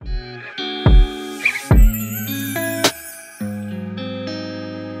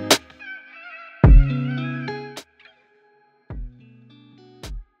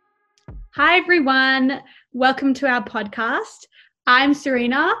Hi, everyone. Welcome to our podcast. I'm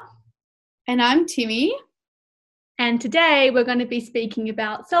Serena. And I'm Timmy. And today we're going to be speaking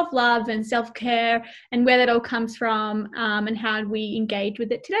about self-love and self-care and where that all comes from and how we engage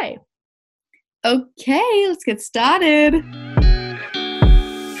with it today. Okay, let's get started.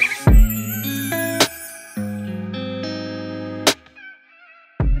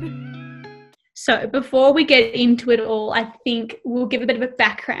 So before we get into it all, I think we'll give a bit of a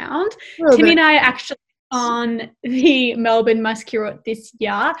background. Timmy and I are actually on the Melbourne Muscurate this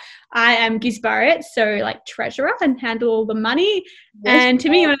year. I am Giz Barrett, so like treasurer and handle all the money. Yes, and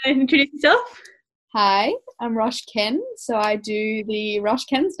Timmy, you want to introduce yourself? Hi, I'm Rosh Ken. So I do the Rosh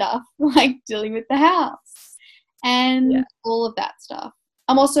Ken stuff, like dealing with the house and all of that stuff.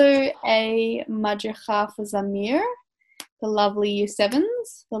 I'm also a Madricha for Zamir, the lovely Year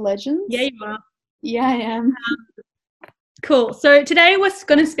 7s, the legends. Yeah, you are. Yeah, I am. Cool. So today we're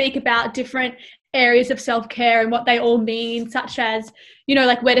going to speak about different areas of self-care and what they all mean, such as,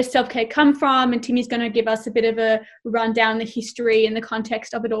 like where does self-care come from? And Timmy's going to give us a bit of a rundown, the history and the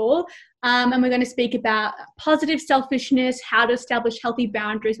context of it all. And we're going to speak about positive selfishness, how to establish healthy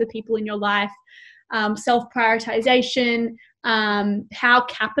boundaries with people in your life, self-prioritization, how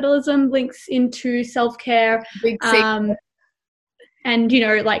capitalism links into self-care, and,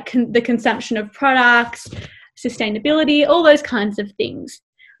 the consumption of products, sustainability, all those kinds of things.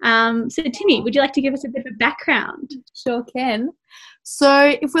 So, Timmy, would you like to give us a bit of a background? Sure can.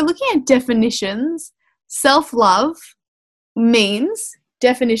 So if we're looking at definitions, self-love means,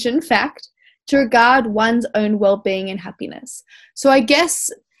 definition, fact, to regard one's own well-being and happiness. So I guess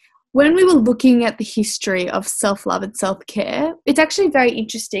when we were looking at the history of self-love and self-care, it's actually very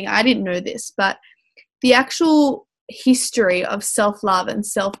interesting. I didn't know this, but the actual history of self-love and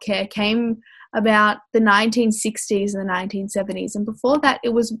self-care came about the 1960s and the 1970s, and before that it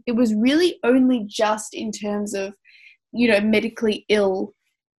was really only just in terms of medically ill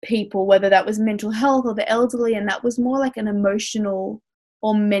people, whether that was mental health or the elderly, and that was more like an emotional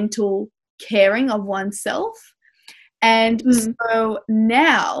or mental caring of oneself. And so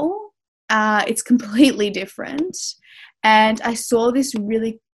now it's completely different. And I saw this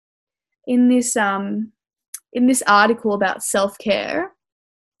really in this article about self-care.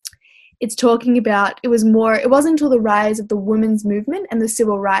 It's talking about, it wasn't until the rise of the women's movement and the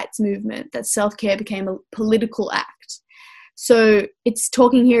civil rights movement that self-care became a political act. So it's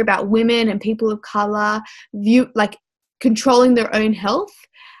talking here about women and people of color controlling their own health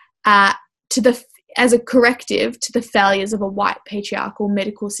as a corrective to the failures of a white patriarchal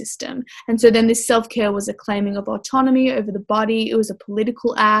medical system. And so then this self-care was a claiming of autonomy over the body. It was a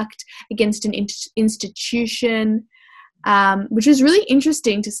political act against an institution, which is really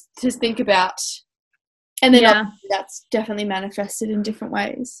interesting to think about. And then that's definitely manifested in different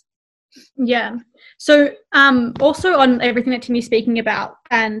ways. Yeah. So also on everything that Timmy's speaking about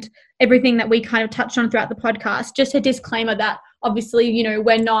and everything that we kind of touched on throughout the podcast, just a disclaimer that obviously,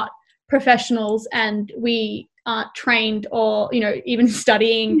 we're not professionals and we aren't trained or, even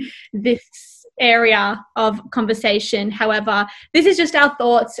studying this area of conversation. However, this is just our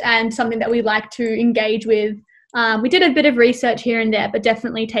thoughts and something that we like to engage with. We did a bit of research here and there, but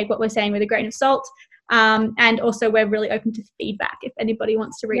definitely take what we're saying with a grain of salt. And also we're really open to feedback if anybody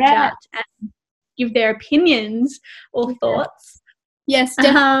wants to reach out and give their opinions or thoughts. Yes,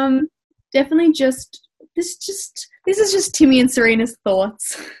 definitely. Definitely this is just Timmy and Serena's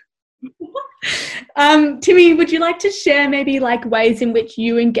thoughts. Timmy, would you like to share maybe like ways in which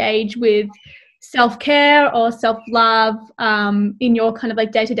you engage with self-care or self-love in your kind of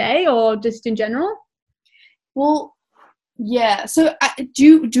like day-to-day or just in general? Well, yeah. So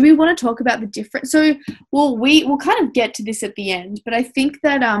do we want to talk about the difference? So, we'll kind of get to this at the end, but I think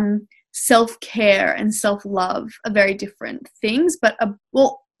that self-care and self-love are very different things, but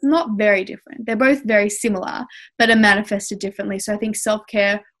not very different. They're both very similar, but are manifested differently. So I think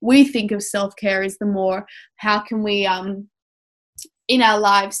self-care, we think of self-care as the more, how can we in our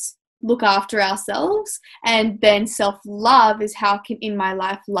lives look after ourselves, and then self-love is how can in my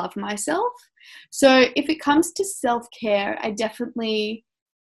life love myself. So if it comes to self-care, I definitely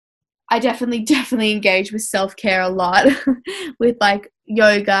engage with self-care a lot with like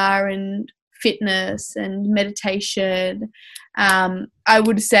yoga and fitness and meditation. I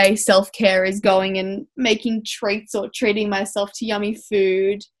would say self-care is going and making treats or treating myself to yummy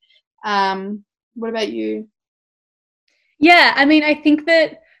food. What about you? Yeah, I mean, I think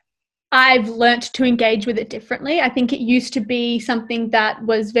that I've learnt to engage with it differently. I think it used to be something that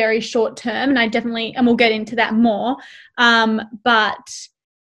was very short term, and we'll get into that more. But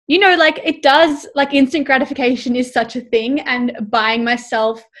it does, like instant gratification is such a thing, and buying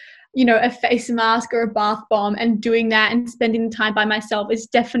myself you know, a face mask or a bath bomb, and doing that and spending time by myself is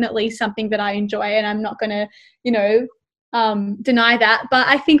definitely something that I enjoy, and I'm not going to, you know, deny that. But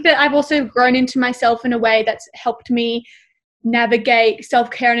I think that I've also grown into myself in a way that's helped me navigate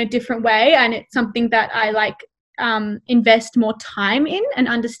self-care in a different way, and it's something that I like invest more time in and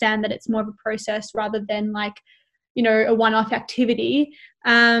understand that it's more of a process rather than like, you know, a one-off activity.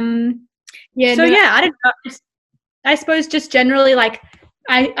 I don't know. I suppose just generally, like,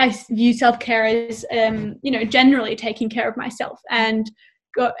 I view self-care as, you know, generally taking care of myself and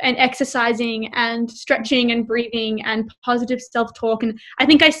exercising and stretching and breathing and positive self-talk. And I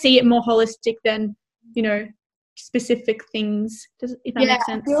think I see it more holistic than, you know, specific things. If that makes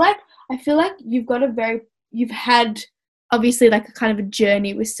sense. I feel like you've had obviously like a kind of a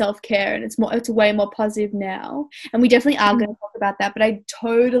journey with self-care, and it's way more positive now, and we definitely are going to talk about that. But I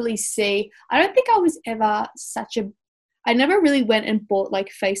totally see, I don't think I was ever I never really went and bought like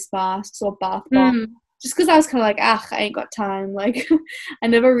face masks or bath bombs just because I was kind of like, I ain't got time. Like, I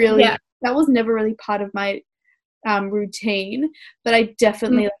never really, that was never really part of my routine. But I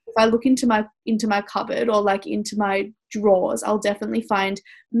definitely, like, if I look into my cupboard or like into my drawers, I'll definitely find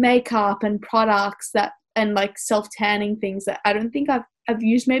makeup and products and like self-tanning things that I don't think I've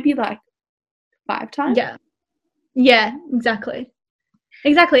used maybe like 5 times. Yeah, exactly.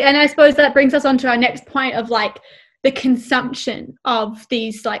 And I suppose that brings us on to our next point of like the consumption of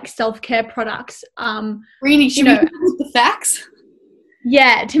these like self-care products. Really, should we hit with the facts?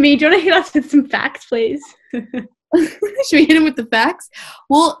 Yeah, Tammy, do you want to hit us with some facts, please? Should we hit him with the facts?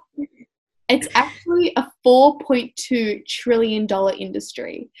 Well, it's actually a $4.2 trillion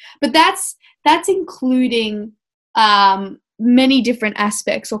industry, but that's including many different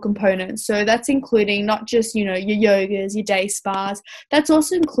aspects or components. So that's including not just, you know, your yogas, your day spas. That's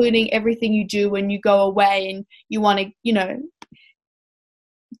also including everything you do when you go away and you want to, you know,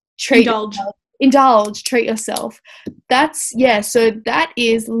 treat yourself. So that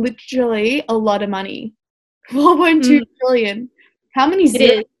is literally a lot of money. 4.2 trillion. How many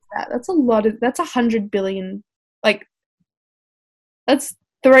zeros is that? That's a lot that's 100 billion. Like, that's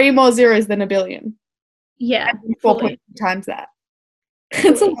 3 more zeros than a billion. Yeah. 4 times that.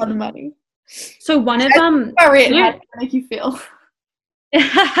 It's a lot of money. So one of how does it make you feel?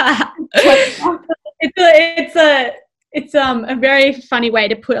 It's a very funny way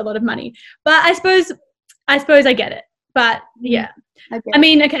to put a lot of money. But I suppose I get it. But yeah. I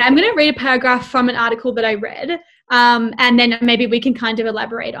mean, okay, I'm going to read a paragraph from an article that I read, and then maybe we can kind of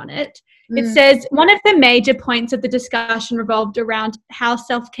elaborate on it. It says, one of the major points of the discussion revolved around how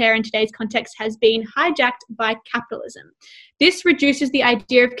self-care in today's context has been hijacked by capitalism. This reduces the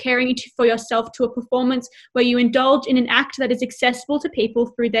idea of caring for yourself to a performance where you indulge in an act that is accessible to people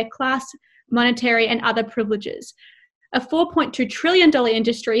through their class, monetary, and other privileges. A $4.2 trillion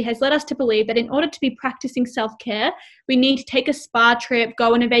industry has led us to believe that in order to be practicing self-care, we need to take a spa trip,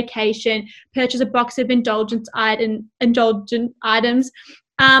 go on a vacation, purchase a box of indulgent items.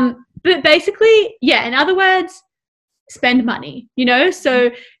 But basically, in other words, spend money, you know?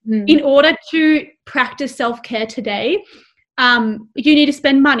 So in order to practice self-care today, you need to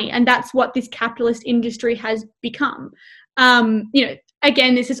spend money. And that's what this capitalist industry has become. You know,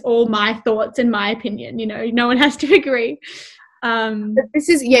 again, this is all my thoughts and my opinion, you know, no one has to agree. But this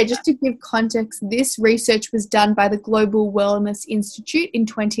is, just to give context, this research was done by the Global Wellness Institute in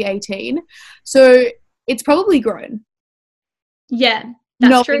 2018. So it's probably grown. Yeah,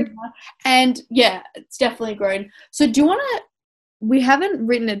 that's true. And it's definitely grown. So do you want to, we haven't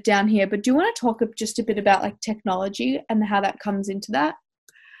written it down here, but do you want to talk just a bit about like technology and how that comes into that?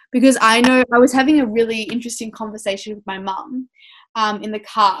 Because I know I was having a really interesting conversation with my mum in the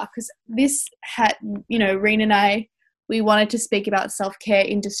car, because this had, you know, Reen and I, we wanted to speak about self-care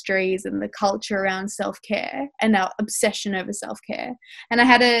industries and the culture around self-care and our obsession over self-care. And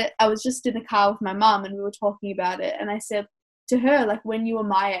I was just in the car with my mum and we were talking about it. And I said to her, like, when you were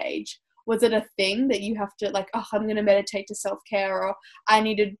my age, was it a thing that you have to like, I'm going to meditate to self-care, or I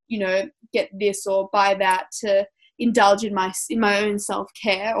need to, you know, get this or buy that to indulge in my own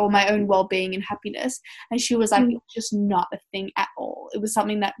self-care or my own well-being and happiness? And she was like, it's just not a thing at all. It was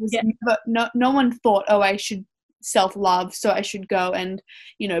something that was no one thought, I should self-love, so I should go and,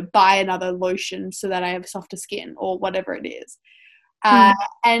 you know, buy another lotion so that I have softer skin or whatever it is.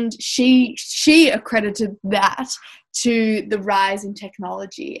 And she accredited that to the rise in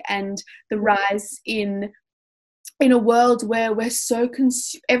technology and the rise in a world where we're so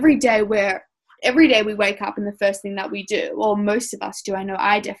every day we wake up and the first thing that we do, or most of us do, I know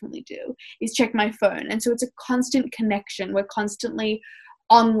I definitely do, is check my phone. And so it's a constant connection. We're constantly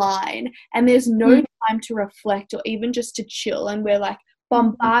online and there's no time to reflect or even just to chill. And we're like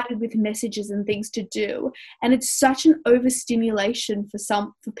bombarded with messages and things to do, and it's such an overstimulation for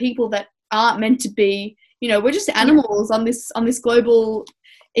people that aren't meant to be, we're just animals on this global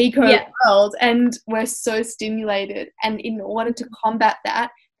eco world, and we're so stimulated. And in order to combat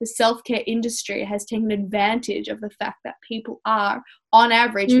that, the self-care industry has taken advantage of the fact that people are on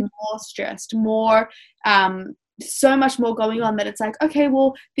average more stressed, more so much more going on, that it's like, okay,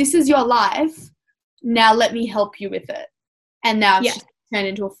 well, this is your life, now let me help you with it. And now it's just turned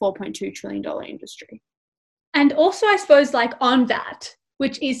into a $4.2 trillion industry. And also, I suppose, like, on that,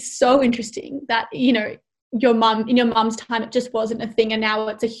 which is so interesting, that, in your mum's time, it just wasn't a thing, and now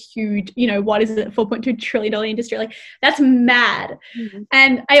it's a huge, what is it, $4.2 trillion industry? Like, that's mad. Mm-hmm.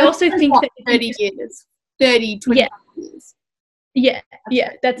 And I also think that 20 years. Yeah,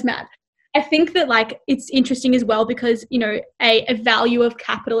 that's mad. I think that, like, it's interesting as well because, a value of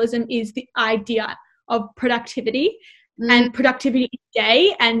capitalism is the idea of productivity and productivity each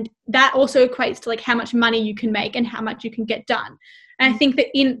day. And that also equates to, like, how much money you can make and how much you can get done. And I think that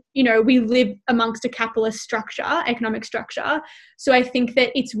we live amongst a capitalist structure, economic structure. So I think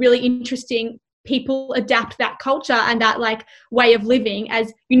that it's really interesting people adapt that culture and that, like, way of living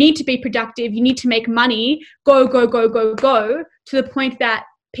as you need to be productive, you need to make money, go, to the point that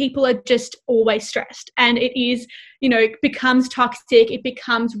people are just always stressed, and it is, it becomes toxic, it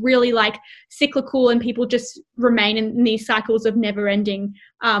becomes really, like, cyclical, and people just remain in these cycles of never ending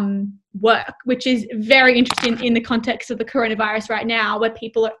work, which is very interesting in the context of the coronavirus right now, where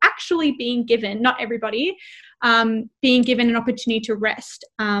people are actually being given, not everybody, being given an opportunity to rest.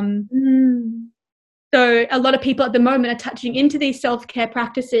 So a lot of people at the moment are touching into these self-care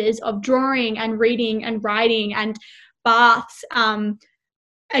practices of drawing and reading and writing and baths,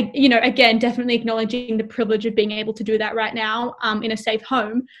 again, definitely acknowledging the privilege of being able to do that right now in a safe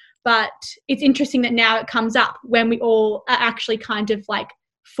home. But it's interesting that now it comes up when we all are actually kind of, like,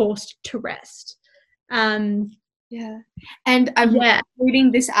 forced to rest. And I'm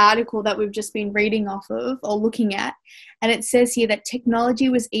reading this article that we've just been reading off of or looking at, and it says here that technology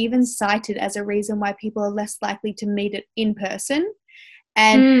was even cited as a reason why people are less likely to meet it in person.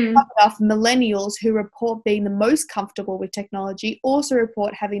 And off, millennials, who report being the most comfortable with technology, also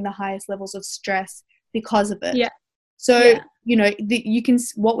report having the highest levels of stress because of it. Yeah. So, you can,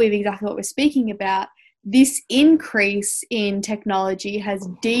 what we're speaking about, this increase in technology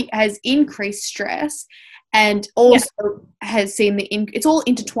has increased stress, and also has seen it's all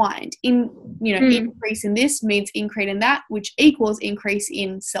intertwined. Increase in this means increase in that, which equals increase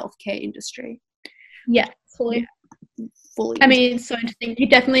in self-care industry. Yeah, fully. Yeah. I mean, it's so interesting. We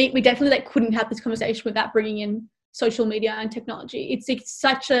definitely like couldn't have this conversation without bringing in social media and technology. It's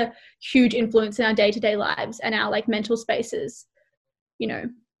such a huge influence in our day-to-day lives and our, like, mental spaces.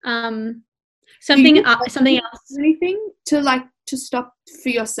 Something else. Anything to stop for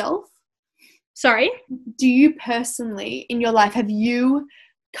yourself? Sorry? Do you personally in your life, have you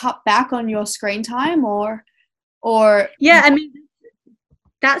cut back on your screen time or? Yeah, I mean,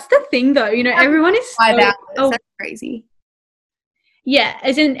 that's the thing though. Everyone is 5 hours. That's crazy. Yeah,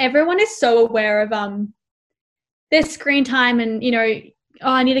 as in everyone is so aware of their screen time, and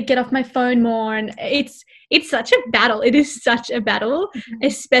I need to get off my phone more, and it's such a battle. It is such a battle,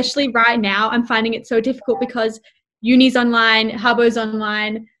 especially right now. I'm finding it so difficult because uni's online, Habbo's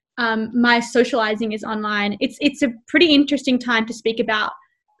online, my socializing is online. It's a pretty interesting time to speak about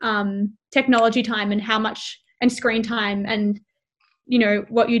technology time and how much, and screen time, and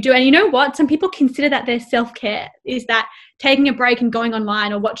what you do. And you know what? Some people consider that their self-care is that taking a break and going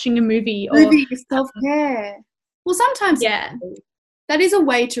online or watching a movie. Is self-care. Well, sometimes that is a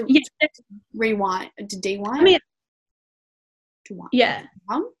way to rewind, to dewind. I mean, to wind. Yeah.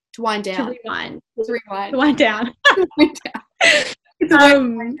 To wind down. To rewind. To rewind. To wind down. It's a way to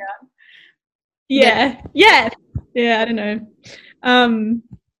wind down. Yeah. I don't know.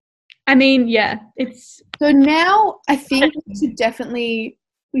 I mean, it's. So now I think we should definitely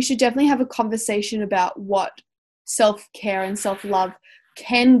have a conversation about what self-care and self-love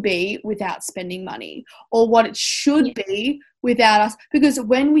can be without spending money, or what it should be without us. Because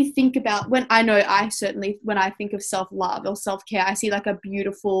when we think about, when I think of self-love or self-care, I see like a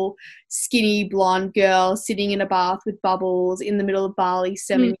beautiful skinny blonde girl sitting in a bath with bubbles in the middle of Bali,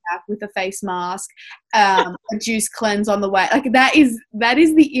 Seminyak with a face mask, a juice cleanse on the way. Like that is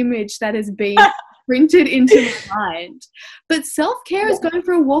the image that has been printed into my mind. But self-care is going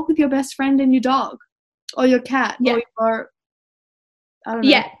for a walk with your best friend and your dog, or your cat, or your, I don't know.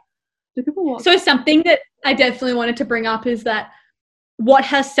 Yeah. Do people walk? So something that I definitely wanted to bring up is that what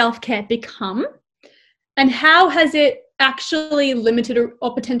has self-care become, and how has it actually limited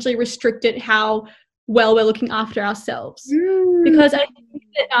or potentially restricted how well we're looking after ourselves. Because I think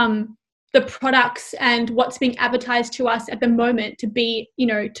that the products and what's being advertised to us at the moment to be, you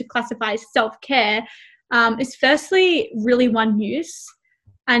know, to classify as self-care is firstly really one use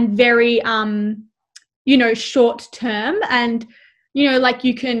and very, you know, short term. And, you know, like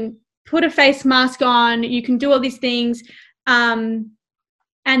you can put a face mask on, you can do all these things.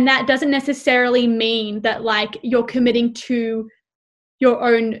 And that doesn't necessarily mean that like you're committing to your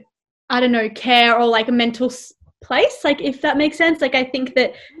own, I don't know, care or like a mental place, like if that makes sense. Like I think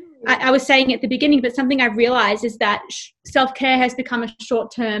that I was saying at the beginning, but something I've realized is that self-care has become a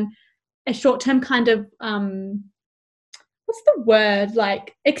short-term kind of, what's the word,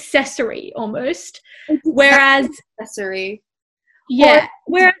 like accessory almost. Whereas accessory. Yeah.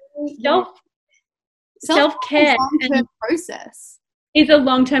 Whereas self-care long-term process. Is a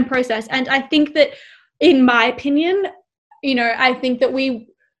long-term process. And I think that, in my opinion, you know, I think that we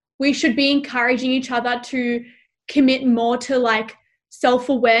should be encouraging each other to commit more to like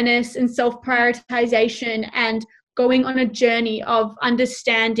self-awareness and self-prioritization and going on a journey of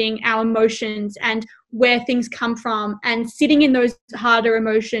understanding our emotions and where things come from and sitting in those harder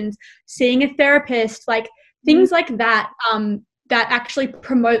emotions, seeing a therapist, like things like that, that actually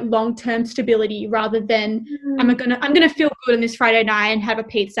promote long-term stability rather than I'm gonna feel good on this Friday night and have a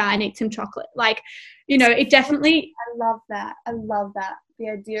pizza and eat some chocolate. Like, you know, it definitely. I love that. The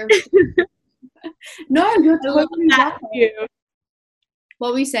idea of no, you're totally right.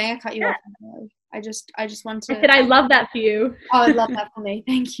 What were you saying? I cut you off. I just want to. I said I love that for you. Oh, I love that for me.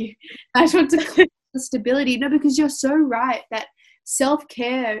 Thank you. I just want to click the stability. No, because you're so right that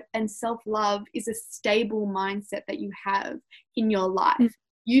self-care and self-love is a stable mindset that you have in your life.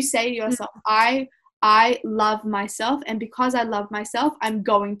 You say to yourself, I love myself, and because I love myself, I'm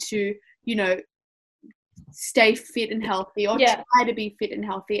going to, you know, stay fit and healthy, or try to be fit and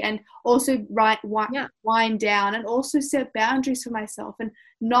healthy, and also wind down, and also set boundaries for myself and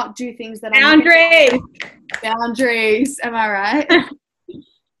not do things that boundaries. Am I right?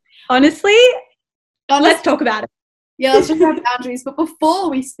 Honestly, let's talk about it. Yeah, let's talk about boundaries. But before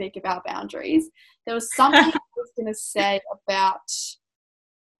we speak about boundaries, there was something I was going to say about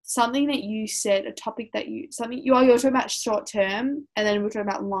something that you said, a topic that you were talking about short term, and then we're talking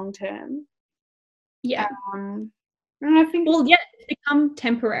about long term. Yeah. And I think, it's become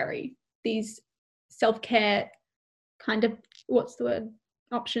temporary, these self-care kind of, what's the word,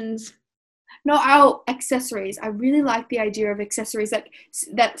 options. No, our accessories. I really like the idea of accessories,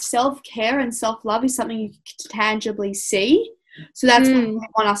 that self-care and self-love is something you can tangibly see. So that's what they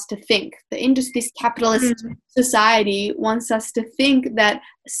want us to think. This capitalist society wants us to think that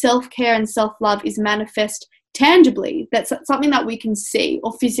self-care and self-love is manifest tangibly. That's something that we can see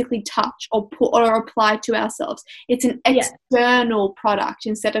or physically touch or put or apply to ourselves. It's an external product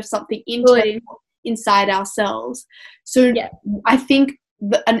instead of something internal inside ourselves. So I think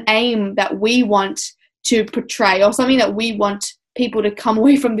an aim that we want to portray, or something that we want people to come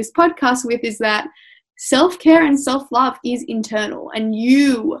away from this podcast with, is that self-care and self-love is internal, and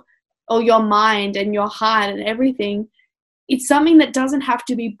you, or your mind and your heart and everything, it's something that doesn't have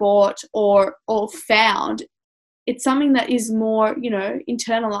to be bought or found. It's something that is more, you know,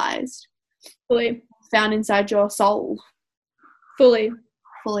 internalized, fully found inside your soul. Fully.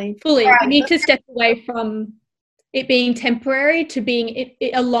 Right. You need to step away from it being temporary to being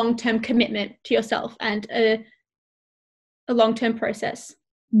a long-term commitment to yourself and a long-term process.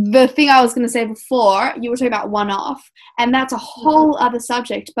 The thing I was going to say before, you were talking about one-off, and that's a whole other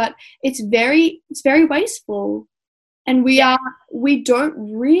subject, but it's very wasteful, and we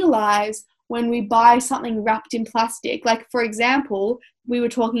don't realize when we buy something wrapped in plastic. Like, for example, we were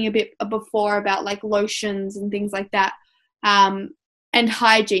talking a bit before about like lotions and things like that, and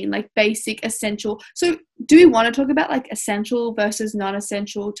hygiene, like basic, essential. So do we want to talk about like essential versus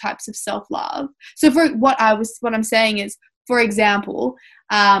non-essential types of self-love? So for what I'm saying is, for example,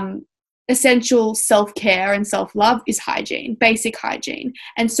 essential self-care and self-love is hygiene, basic hygiene.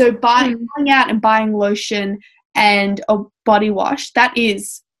 And so going out and buying lotion and a body wash, that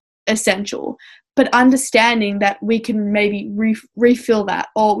is essential. But understanding that we can maybe refill that,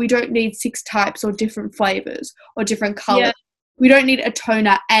 or we don't need 6 types or different flavors or different colors. Yeah. We don't need a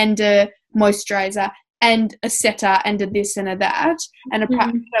toner and a moisturizer and a setter and a this and a that, and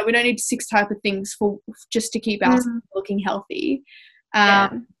we don't need 6 type of things for just to keep us looking healthy. I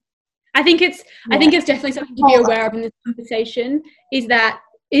think it's definitely something to be aware of in this conversation, is that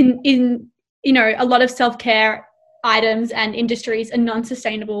in you know, a lot of self-care items and industries are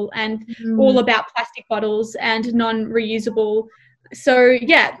non-sustainable and all about plastic bottles and non-reusable So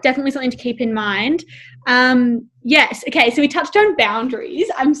yeah, definitely something to keep in mind. Yes. Okay. So we touched on boundaries.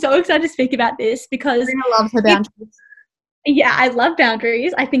 I'm so excited to speak about this because Serena loves her boundaries. yeah, I love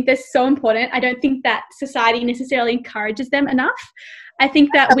boundaries. I think they're so important. I don't think that society necessarily encourages them enough. I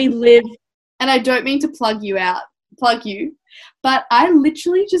think that we live. And I don't mean to plug you, but I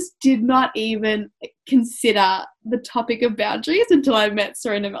literally just did not even consider the topic of boundaries until I met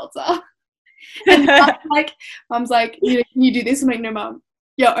Serena Meltzer. And Mum's like, can you do this? I'm like, no, Mum,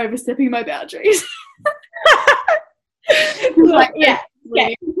 you're overstepping my boundaries. Look, yeah.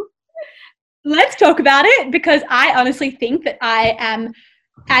 Let's talk about it, because I honestly think that I am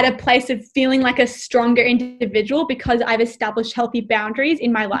at a place of feeling like a stronger individual because I've established healthy boundaries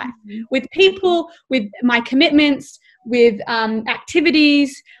in my life with people, with my commitments, with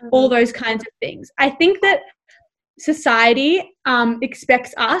activities, all those kinds of things. I think that society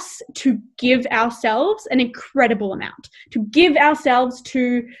expects us to give ourselves an incredible amount, to give ourselves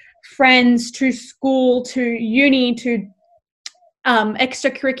to friends, to school, to uni, to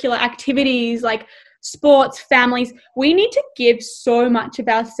extracurricular activities like sports, families. We need to give so much of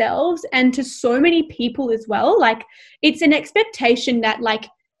ourselves and to so many people as well. Like, it's an expectation that, like,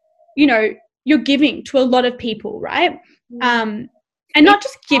 you know, you're giving to a lot of people, right? And not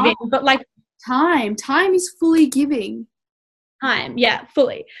just giving, but like time is fully giving. Time, yeah,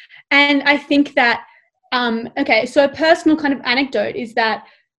 fully. And I think that okay, so a personal kind of anecdote is that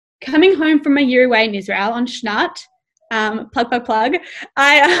coming home from a year away in Israel on Shnat, plug.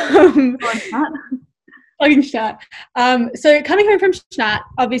 I plugging Shnat. So coming home from Shnat,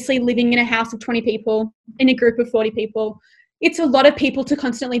 obviously living in a house of 20 people, in a group of 40 people, it's a lot of people to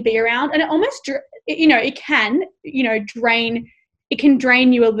constantly be around, and it almost, it can, it can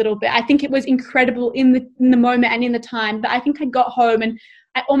drain you a little bit. I think it was incredible in the moment and in the time, but I think I got home and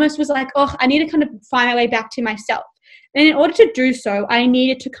I almost was like, oh, I need to kind of find my way back to myself. And in order to do so, I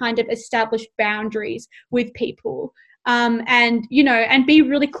needed to kind of establish boundaries with people. And be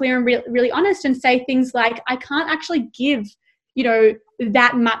really clear and really honest and say things like, I can't actually give,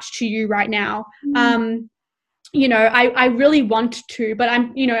 that much to you right now. I really want to, but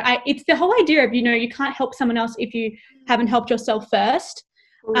it's the whole idea of, you can't help someone else if you haven't helped yourself first.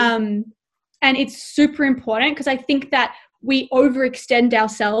 And it's super important, because I think that we overextend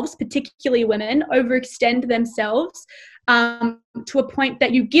ourselves, particularly women, overextend themselves to a point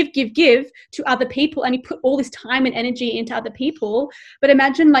that you give to other people, and you put all this time and energy into other people. But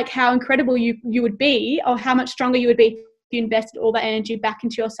imagine like how incredible you would be, or how much stronger you would be if you invested all that energy back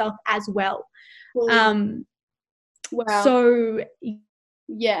into yourself as well. Wow. So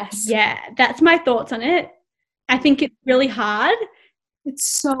yes. Yeah, that's my thoughts on it. I think it's really hard. It's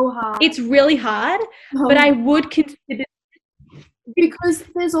so hard. It's really hard, but I would consider, because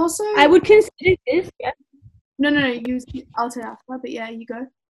there's also, I would consider this. Yeah. No, I'll say after, but yeah, you go.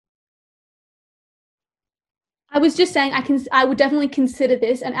 I was just saying I would definitely consider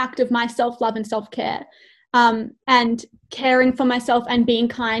this an act of my self-love and self-care, and caring for myself and being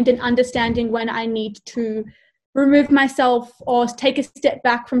kind and understanding when I need to remove myself or take a step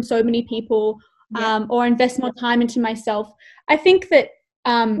back from so many people, or invest more time into myself. I think that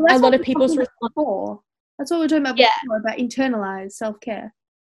a lot of people's response. That's what we're talking about before, about internalized self-care.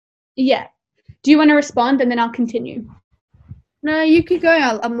 Yeah. Do you want to respond and then I'll continue? No, you keep going.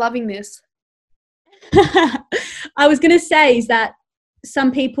 I'm loving this. I was going to say is that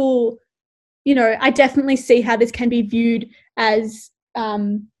some people, I definitely see how this can be viewed as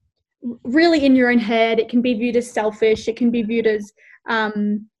really in your own head. It can be viewed as selfish. It can be viewed as,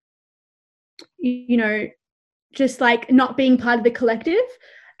 just like not being part of the collective.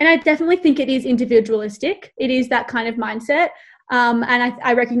 And I definitely think it is individualistic. It is that kind of mindset. And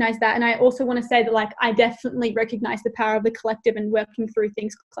I recognize that. And I also want to say that, like, I definitely recognize the power of the collective and working through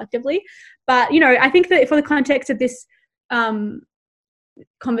things collectively. But, I think that for the context of this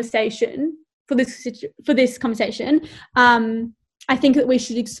conversation, for this conversation, I think that we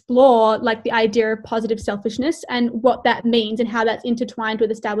should explore, like, the idea of positive selfishness and what that means and how that's intertwined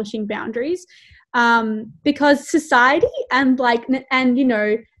with establishing boundaries. Because society and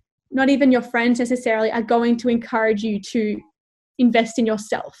not even your friends necessarily are going to encourage you to invest in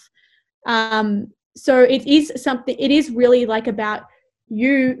yourself. So it is really like about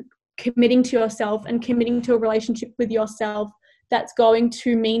you committing to yourself and committing to a relationship with yourself that's going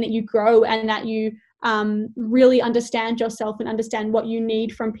to mean that you grow and that you really understand yourself and understand what you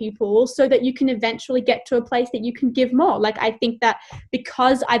need from people, so that you can eventually get to a place that you can give more. Like, I think that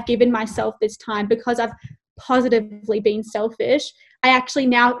because I've given myself this time, because I've positively been selfish, I actually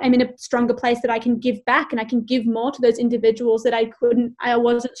now am in a stronger place that I can give back and I can give more to those individuals that I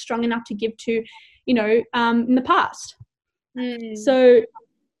wasn't strong enough to give to, in the past. So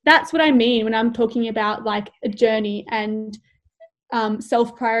that's what I mean when I'm talking about like a journey and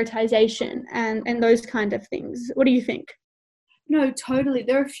self-prioritization and those kind of things. What do you think? No, totally.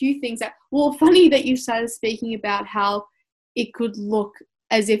 There are a few things that, well, funny that you started speaking about how it could look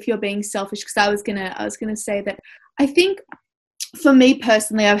as if you're being selfish, because I was gonna say that I think for me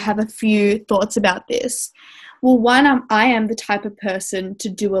personally, I have a few thoughts about this. Well, one, I am the type of person to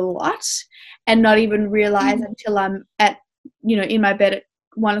do a lot and not even realize until I'm at, in my bed at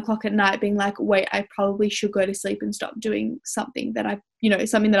 1:00 at night being like, wait, I probably should go to sleep and stop doing something that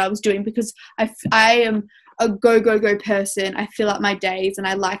something that I was doing, because I am a go person. I fill up my days and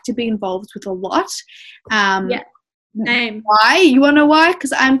I like to be involved with a lot. Name. Why? You want to know why?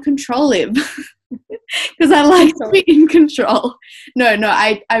 Because I'm controlling. Because I like to be in control. No,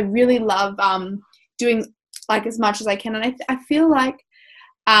 I really love doing like as much as I can, and I feel like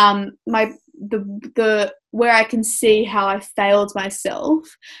the where I can see how I failed myself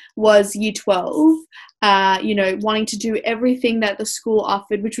was year 12, wanting to do everything that the school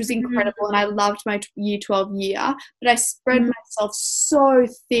offered, which was incredible, and I loved my year 12 year, but I spread myself so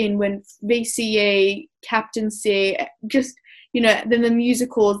thin when VCE, captaincy, just, then the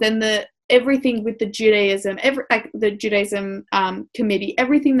musicals, then the everything with the Judaism, the Judaism committee,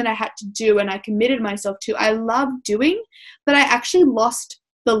 everything that I had to do and I committed myself to, I loved doing, but I actually lost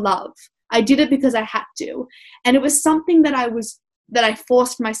the love. I did it because I had to, and it was something that I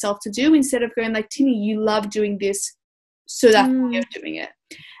forced myself to do, instead of going like, Timmy, you love doing this, so that's why you're doing it.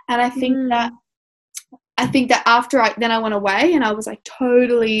 And I think that after I went away and I was like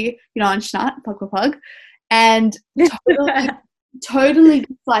totally, on Schnat, plug, and totally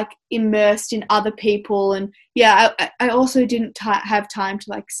like immersed in other people. And I also didn't have time to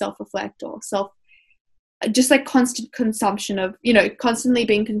like self-reflect or just like constant consumption of, constantly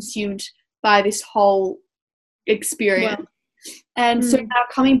being consumed by this whole experience. Wow. And so now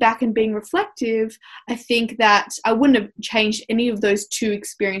coming back and being reflective, I think that I wouldn't have changed any of those two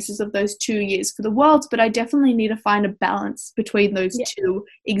experiences of those 2 years for the world, but I definitely need to find a balance between those two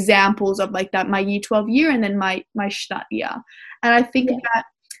examples of like that, my year 12 year and then my Schnat year. And I think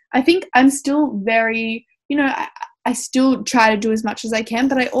I think I'm still very, I still try to do as much as I can,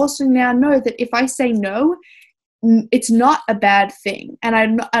 but I also now know that if I say no, it's not a bad thing. And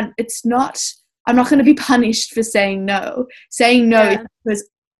I'm not going to be punished for saying no. Saying no is because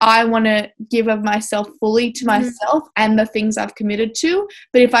I want to give of myself fully to myself and the things I've committed to.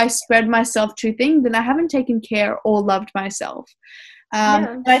 But if I spread myself too thin, then I haven't taken care or loved myself.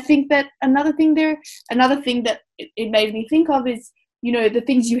 And I think that another thing that it made me think of is, the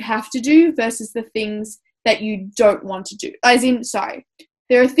things you have to do versus the things that you don't want to do.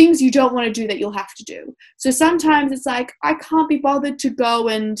 There are things you don't want to do that you'll have to do. So sometimes it's like, I can't be bothered to go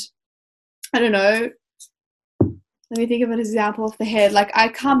and, I don't know, let me think of an example off the head. Like, I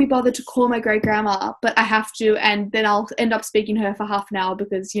can't be bothered to call my great grandma, but I have to, and then I'll end up speaking to her for half an hour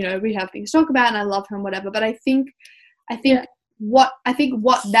because, we have things to talk about and I love her and whatever. But I think what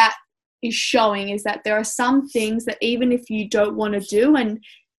that is showing is that there are some things that even if you don't want to do, and,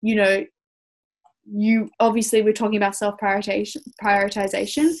 you obviously, we're talking about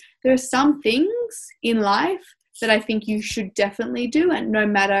prioritization. There are some things in life that I think you should definitely do, and no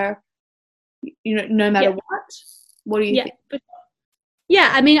matter what do you think?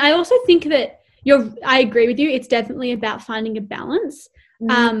 I mean, I also think that I agree with you. It's definitely about finding a balance.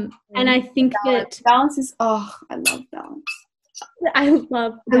 And I think balance is, I love balance. I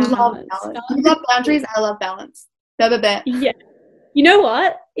love balance. You love boundaries, I love balance. Yeah. You know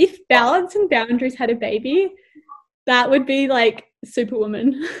what? If balance and boundaries had a baby, that would be like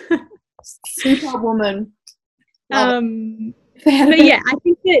Superwoman. Superwoman. But yeah,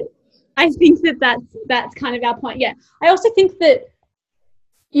 I think that that's kind of our point. Yeah. I also think that,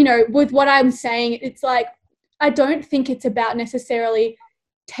 with what I'm saying, it's like, I don't think it's about necessarily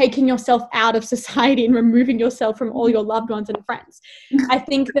taking yourself out of society and removing yourself from all your loved ones and friends. I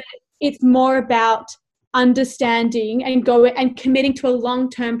think that it's more about understanding and committing to a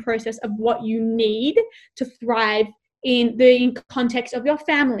long-term process of what you need to thrive in the context of your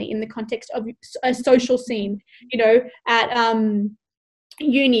family, in the context of a social scene, at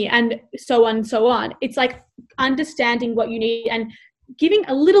uni and so on and so on. It's like understanding what you need and giving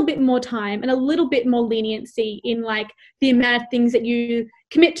a little bit more time and a little bit more leniency in like the amount of things that you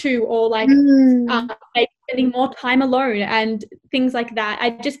commit to, or like maybe spending more time alone and things like that.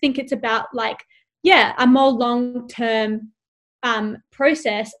 I just think it's about like, a more long-term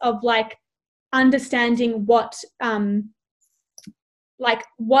process of like understanding what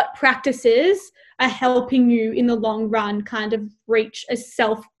practices are helping you in the long run kind of reach a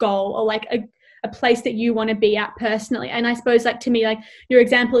self goal, or like a place that you want to be at personally. And I suppose, like, to me, like, your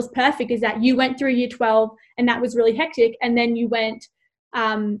example is perfect, is that you went through year 12 and that was really hectic, and then you went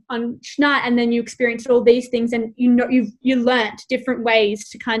on Schnat, and then you experienced all these things, and you learnt different ways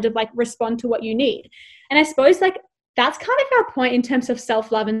to kind of like respond to what you need. And I suppose, like, that's kind of our point in terms of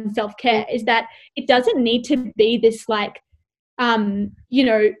self-love and self-care, is that it doesn't need to be this like you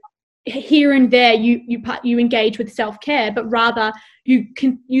know, here and there you engage with self-care, but rather you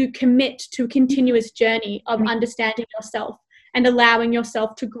commit to a continuous journey of understanding yourself and allowing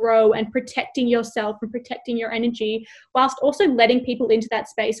yourself to grow and protecting yourself and protecting your energy, whilst also letting people into that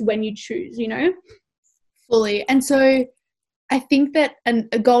space when you choose, you know? Fully. And so I think that, and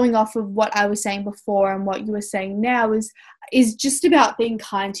going off of what I was saying before and what you were saying now, is just about being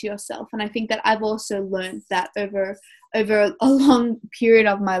kind to yourself. And I think that I've also learned that over a long period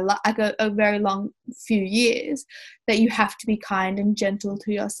of my life, like a very long few years, that you have to be kind and gentle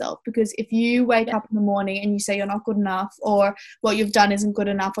to yourself. Because if you wake up in the morning and you say you're not good enough, or what you've done isn't good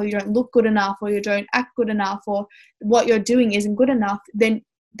enough, or you don't look good enough, or you don't act good enough, or what you're doing isn't good enough, then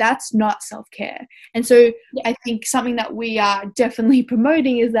that's not self-care. And so I think something that we are definitely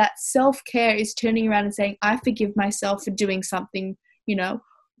promoting is that self-care is turning around and saying, I forgive myself for doing something, you know,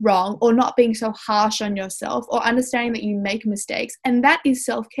 wrong, or not being so harsh on yourself, or understanding that you make mistakes. And that is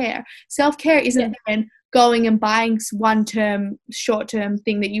self-care. Self-care isn't then going and buying one short-term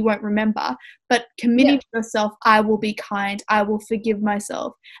thing that you won't remember, but committing to yourself, I will be kind, I will forgive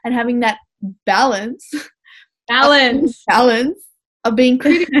myself, and having that balance of being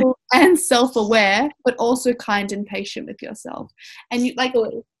critical and self-aware, but also kind and patient with yourself. And you, like,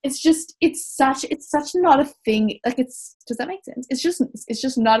 it's such not a thing. Like, does that make sense? It's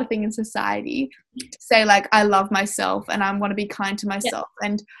just not a thing in society to say, like, I love myself and I want to be kind to myself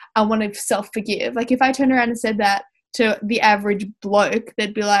and I want to self-forgive. Like, if I turned around and said that to the average bloke,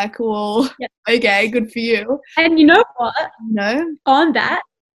 they'd be like, well, okay, good for you. And you know what? No. On that,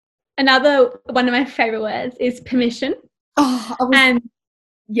 another one of my favorite words is permission.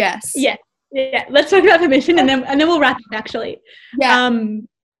 Yes. Yeah. Let's talk about permission, and then we'll wrap up, actually.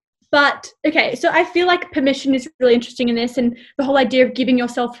 But okay, so I feel like permission is really interesting in this, and the whole idea of giving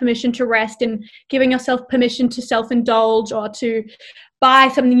yourself permission to rest and giving yourself permission to self-indulge or to buy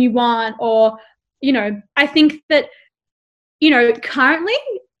something you want, or, you know, I think that, you know, currently,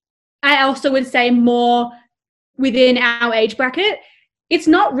 I also would say more within our age bracket, it's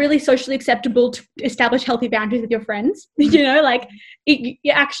not really socially acceptable to establish healthy boundaries with your friends. You know, like,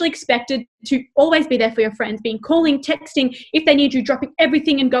 you're actually expected to always be there for your friends, being calling, texting, if they need you, dropping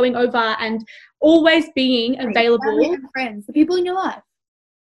everything and going over, and always being available. Friends, the people in your life.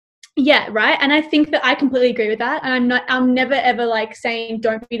 Yeah, right. And I think that I completely agree with that. And I'm never ever like saying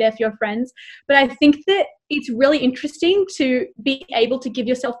don't be there for your friends. But I think that it's really interesting to be able to give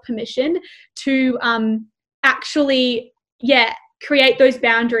yourself permission to actually, create those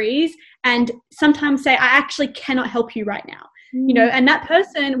boundaries, and sometimes say, I actually cannot help you right now, you know, and that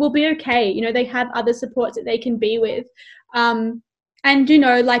person will be okay. You know, they have other supports that they can be with. And, you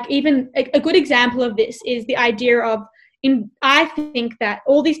know, like, even a good example of this is the idea of, I think that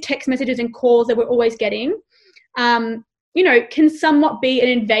all these text messages and calls that we're always getting, you know, can somewhat be an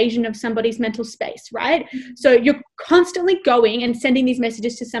invasion of somebody's mental space, right? So you're constantly going and sending these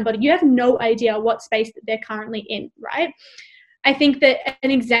messages to somebody. You have no idea what space that they're currently in, right? I think that an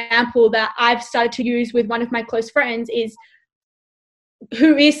example that I've started to use with one of my close friends is,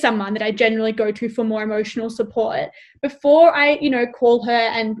 who is someone that I generally go to for more emotional support. Before I, you know, call her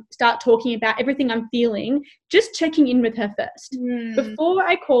and start talking about everything I'm feeling, just checking in with her first. Before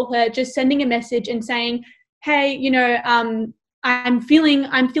I call her, just sending a message and saying, hey, you know, I'm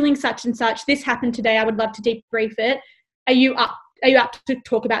feeling such and such. This happened today. I would love to debrief it. Are you up to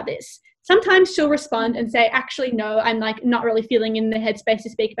talk about this? Sometimes she'll respond and say, actually, no, I'm like not really feeling in the headspace to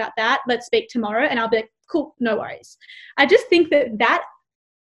speak about that. Let's speak tomorrow. And I'll be like, cool, no worries. I just think that,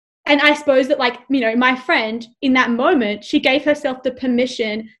 and I suppose that, like, you know, my friend in that moment, she gave herself the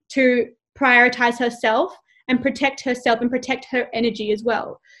permission to prioritize herself and protect herself and protect her energy as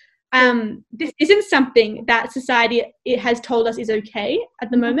well. This isn't something that society has told us is okay at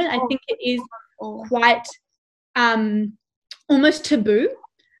the moment. I think it is quite almost taboo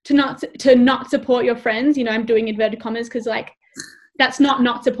to not support your friends. You know, I'm doing inverted commas because, like, that's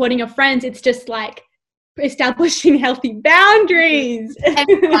not supporting your friends. It's just like establishing healthy boundaries and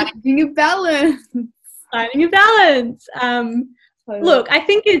finding a balance. Look, I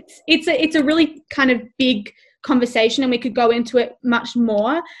think it's a really kind of big conversation, and we could go into it much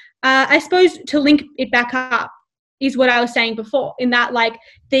more. I suppose to link it back up is what I was saying before, in that, like,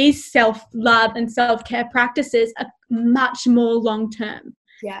 these self-love and self-care practices are much more long-term.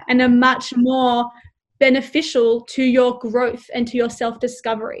 Yeah. and are much more beneficial to your growth and to your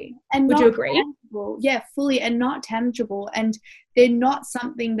self-discovery. And would you agree? Tangible. Yeah, fully, and not tangible, and they're not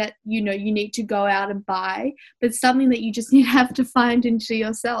something that you need to go out and buy, but something that you just have to find into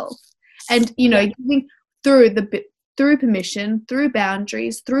yourself. And giving through permission, through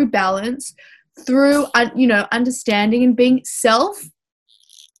boundaries, through balance, through understanding and being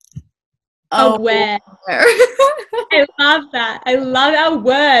aware. I love that. I love our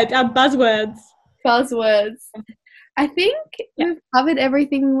buzzwords. I think we've covered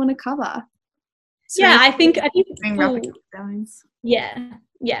everything we want to cover. So I think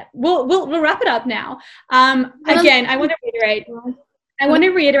we'll wrap it up now. Again, I want to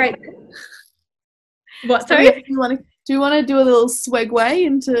reiterate. What? Sorry. Do you want to do a little segue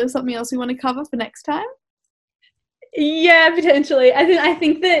into something else we want to cover for next time? Yeah, potentially. I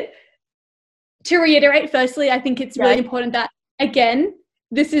think that to reiterate, firstly, I think it's really important that, again,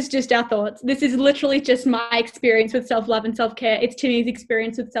 this is just our thoughts. This is literally just my experience with self-love and self-care. It's Timmy's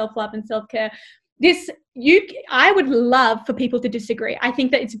experience with self-love and self-care. I would love for people to disagree. I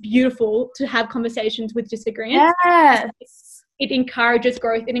think that it's beautiful to have conversations with disagreements. Yes. It encourages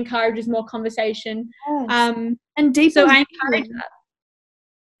growth. It encourages more conversation. Yes. And deeper. So I encourage that.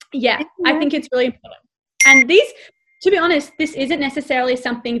 Yeah, I think it's really important. And to be honest, this isn't necessarily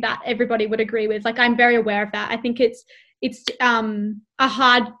something that everybody would agree with. Like, I'm very aware of that. I think it's a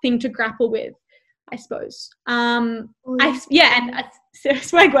hard thing to grapple with, I suppose. And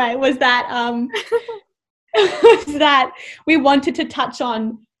segue was that that we wanted to touch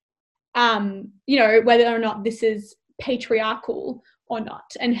on whether or not this is patriarchal or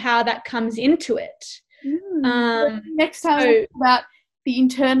not, and how that comes into it. Next time we'll talk about the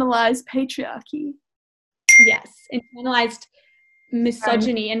internalized patriarchy. Yes, internalized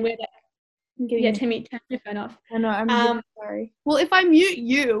misogyny, and where that. Timmy, turn your phone off. I know, I'm really sorry. Well, if I mute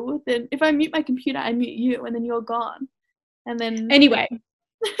you, then if I mute my computer, I mute you, and then you're gone. And then anyway.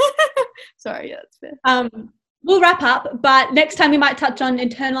 Sorry, yeah, that's fair. We'll wrap up, but next time we might touch on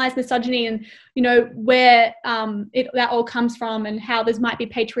internalized misogyny and where that all comes from, and how this might be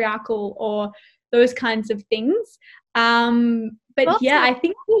patriarchal or those kinds of things. But awesome. I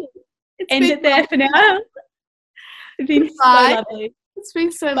think we'll end it there for now. It's been so lovely. It's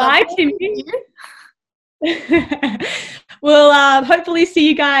been so Bye, lovely. Timmy. We'll hopefully see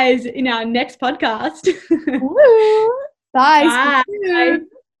you guys in our next podcast. Woo. Bye.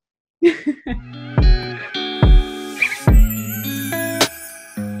 Bye.